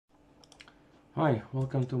Hi,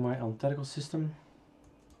 welcome to my antergos system.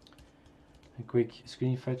 A quick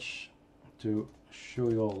screen fetch to show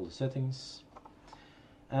you all the settings.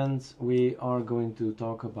 And we are going to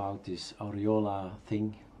talk about this aureola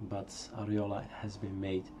thing, but aureola has been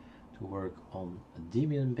made to work on a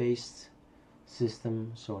Debian based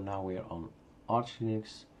system, so now we are on Arch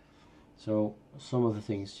Linux. So some of the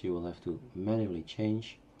things you will have to manually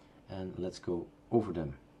change, and let's go over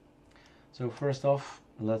them. So first off,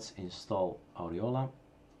 let's install aureola.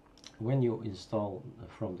 When you install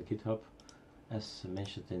from the Github, as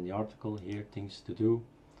mentioned in the article here, things to do,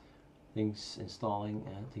 things installing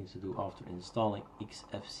and things to do after installing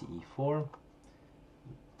xfce4.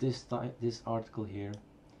 This article here,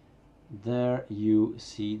 there you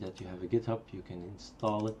see that you have a GitHub. You can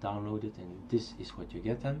install it, download it, and this is what you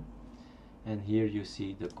get then. And here you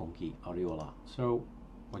see the conky aureola. So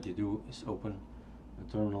what you do is open a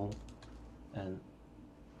terminal and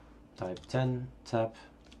type 10, tab,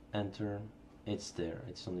 enter. It's there,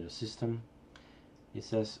 it's on your system. It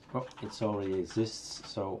says, oh, it already exists,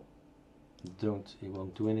 so it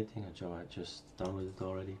won't do anything. I just downloaded it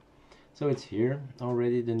already. So it's here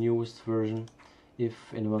already, the newest version. If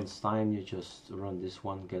in a month's time you just run this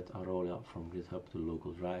one, get aureola from GitHub to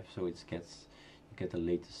local drive, so you get the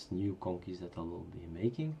latest new conkies that I will be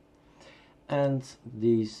making. And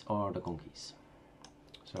these are the conkies.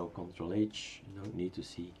 So Ctrl H, you don't need to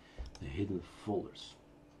see the hidden folders.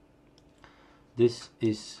 This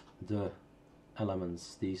is the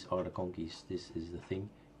elements, these are the conkies, this is the thing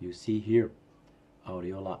you see here,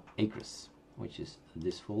 aureola acres, which is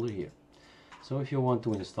this folder here. So if you want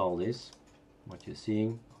to install this, what you're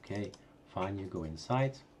seeing, okay, fine, you go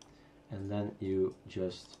inside and then you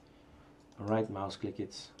just right mouse click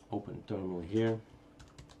it, open terminal here,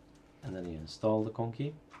 and then you install the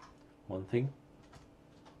conky. One thing.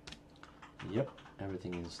 Yep,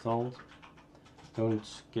 everything installed.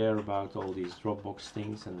 Don't care about all these Dropbox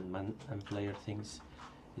things and player things.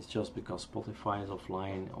 It's just because Spotify is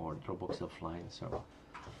offline or Dropbox is offline, so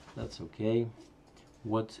that's okay.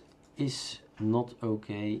 What is not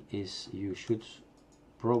okay is you should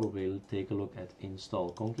probably take a look at install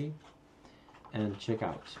conky and check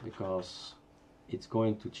out, because it's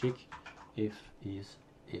going to check if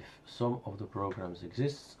some of the programs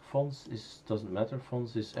exist. Fonts doesn't matter,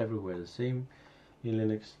 fonts is everywhere the same in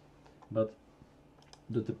Linux, but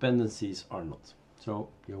the dependencies are not. So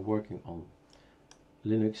you're working on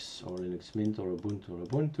Linux or Linux Mint or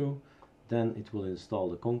Ubuntu, then it will install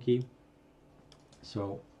the conky.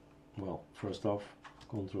 So, well, first off,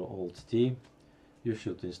 Ctrl Alt T, you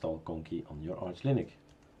should install conky on your Arch Linux.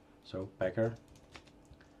 So packer,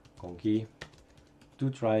 conky, do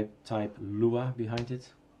type Lua behind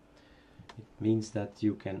it. It means that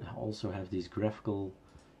you can also have these graphical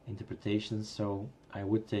interpretations, so I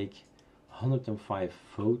would take 105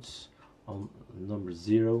 votes on number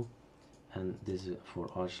 0, and this is for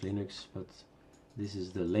Arch Linux, but this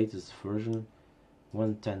is the latest version,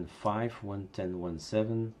 1.10.5,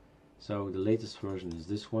 1.10.17, so the latest version is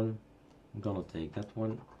this one. I'm gonna take that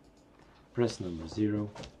one, press number 0,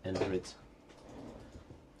 enter it,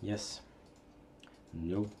 yes,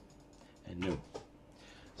 no, and no.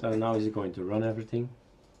 So now is it going to run everything,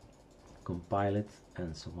 compile it,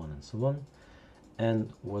 and so on and so on.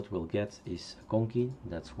 And what we'll get is a conky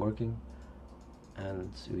that's working,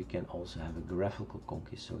 and we can also have a graphical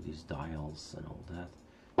conky, so these dials and all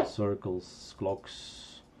that, circles,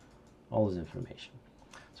 clocks, all this information.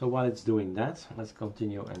 So while it's doing that, let's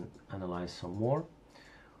continue and analyze some more.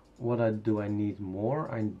 What do I need more?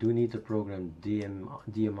 I do need the program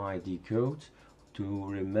DMI decode to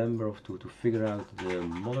remember, to figure out the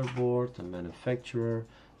motherboard, the manufacturer,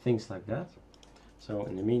 things like that. So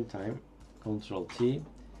in the meantime, Ctrl T,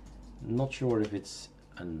 not sure if it's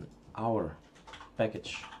an hour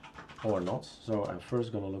package or not, so I'm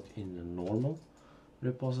first gonna look in the normal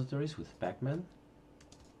repositories with Pacman,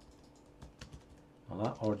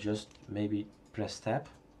 voila, or just maybe press tab,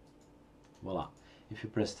 voila. If you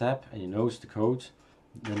press tab and you know the code,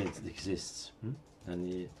 then it exists,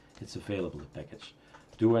 then it's available, the package.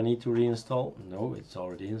 Do I need to reinstall? No, it's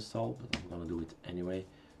already installed, but I'm gonna do it anyway,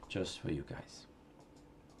 just for you guys.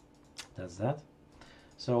 That's that.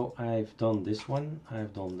 So I've done this one,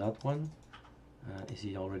 I've done that one. Is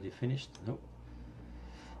he already finished? No.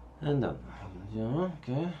 And done. Yeah,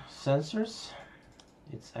 okay. Sensors.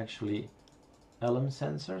 It's actually LM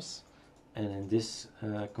sensors, and in this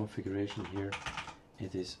configuration here,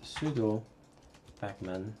 it is sudo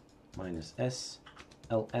pacman -s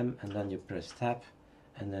lm, and then you press tab,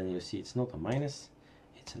 and then you see it's not a minus,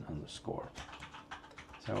 it's an underscore.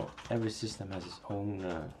 So every system has its own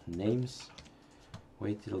names.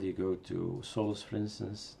 Wait till you go to Solus, for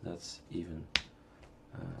instance. That's even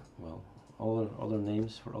well, other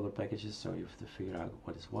names for other packages, so you have to figure out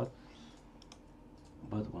what is what.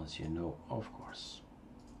 But once you know, of course,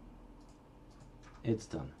 it's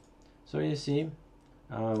done. So you see,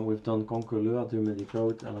 we've done conky, lua, Dubois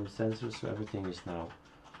decode, element sensors, so everything is now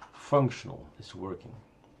functional, it's working.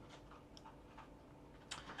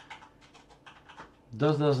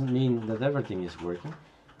 That doesn't mean that everything is working.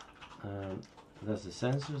 That's the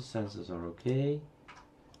sensors are okay.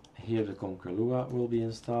 Here the conky, lua will be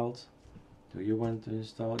installed. Do you want to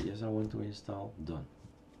install? Yes, I want to install. Done.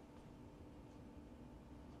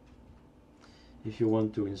 If you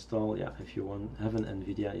want to install, yeah, if you have an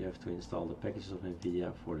NVIDIA, you have to install the packages of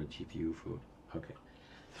NVIDIA for the GPU for, okay,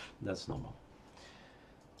 that's normal.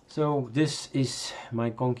 So this is my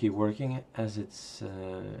conky working as it's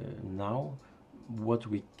now. What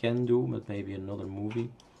we can do, but maybe another movie,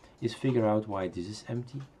 is figure out why this is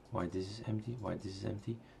empty, why this is empty, why this is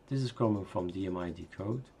empty. This is coming from DMI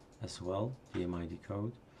decode as well, DMI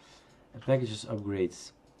decode. Packages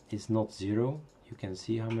upgrades is not 0. You can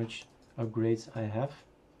see how much upgrades I have,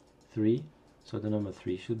 3, so the number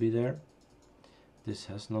 3 should be there. This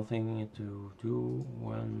has nothing to do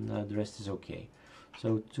when the rest is okay.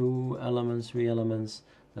 So 2 elements, 3 elements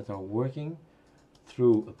that are working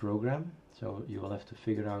through a program. So you will have to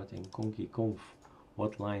figure out in conky conf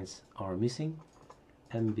what lines are missing.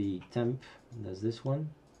 MB temp, that's this one.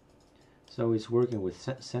 So it's working with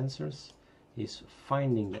sensors. It's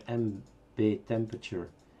finding the MB temperature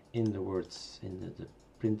in the words in the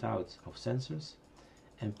printout of sensors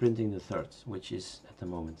and printing the thirds, which is at the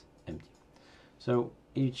moment empty. So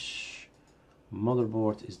each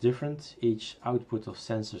motherboard is different, each output of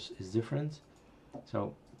sensors is different,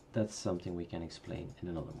 so that's something we can explain in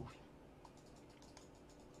another movie.